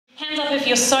up if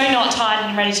you're so not tired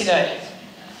and ready to go.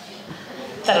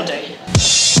 That'll do.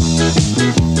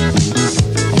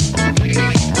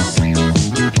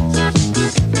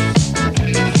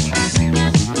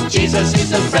 Jesus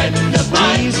is a friend of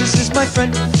mine. Jesus is my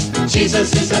friend.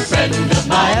 Jesus is a friend of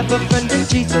mine. I have a friend in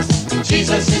Jesus.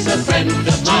 Jesus is a friend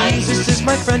of mine. Jesus is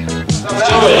my friend.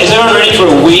 Is everyone ready for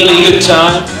a really good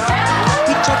time?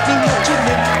 He taught me how to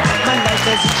live my life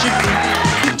as it should be.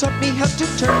 He taught me how to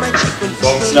turn my cheek when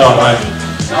people No, I'm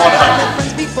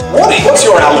What's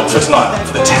your outlook for tonight,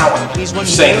 for the talent you've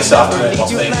seen this afternoon on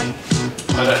TV?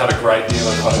 I don't have a great deal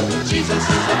of hope.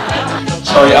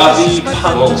 Sorry, are the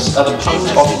puns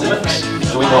off limits?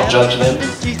 Do we not judge them?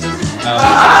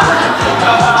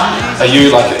 Are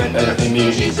you like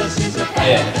immune?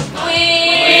 Yeah.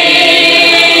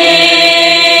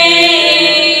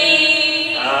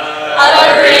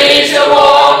 I'm ready to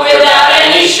walk without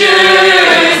any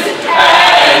shoes.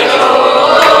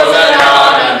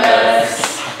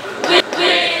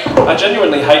 I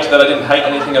genuinely hate that I didn't hate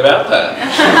anything about that.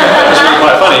 It's really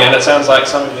quite funny, and it sounds like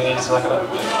some of you need to suck it up.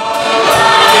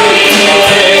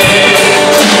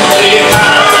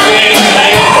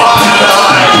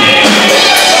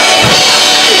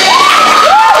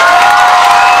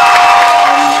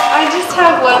 I just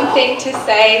have one thing to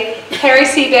say. Harry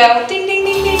Seabell, ding ding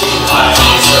ding ding.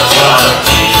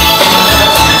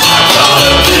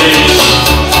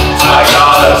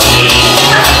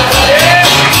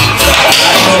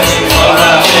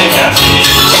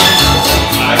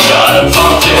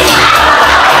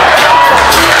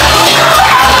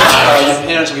 Your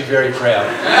parents will be very proud.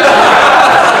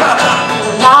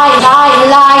 Liar, liar,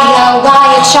 liar, why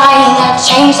you trying to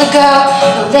change the girl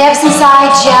who lives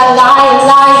inside you? Liar,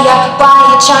 liar, why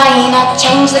you trying to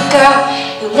change the girl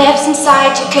who lives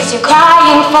inside you? 'Cause you're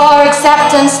crying for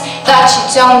acceptance, but you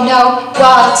don't know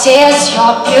what it is.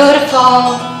 You're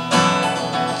beautiful,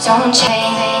 don't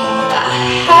change the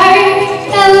hurt,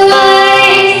 the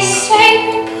lies,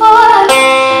 sacred blood,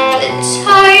 the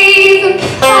tie, the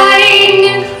pain,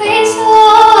 and please,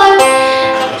 Lord.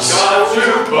 Got to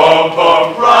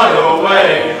bump right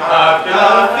away. I've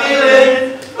got a feeling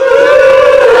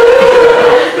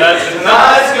that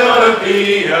tonight's gonna be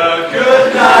a good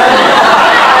night.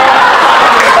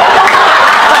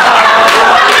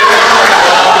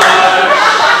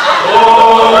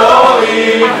 Holy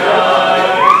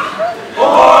night.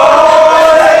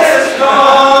 All is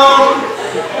calm.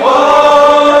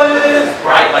 All is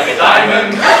bright like a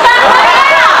diamond.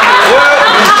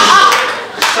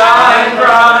 Shine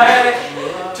bright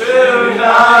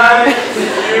tonight,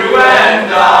 you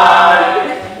and I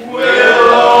will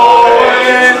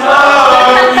always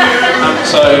love you.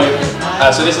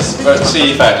 So this is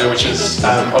CE Factor, which is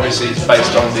obviously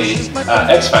based on the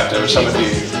X Factor, which some of you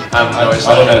know. I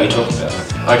don't know what you're talking about.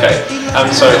 Okay,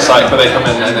 so it's like where they come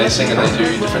in and they sing and they do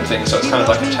different things, so it's kind of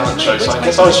like a talent show. So I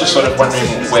guess I was just sort of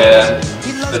wondering where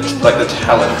the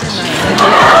talent.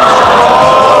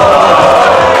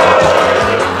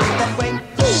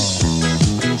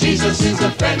 Jesus is a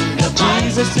friend of mine.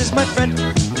 Jesus is my friend.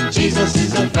 Jesus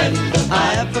is a friend of mine.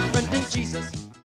 I have a friend in Jesus.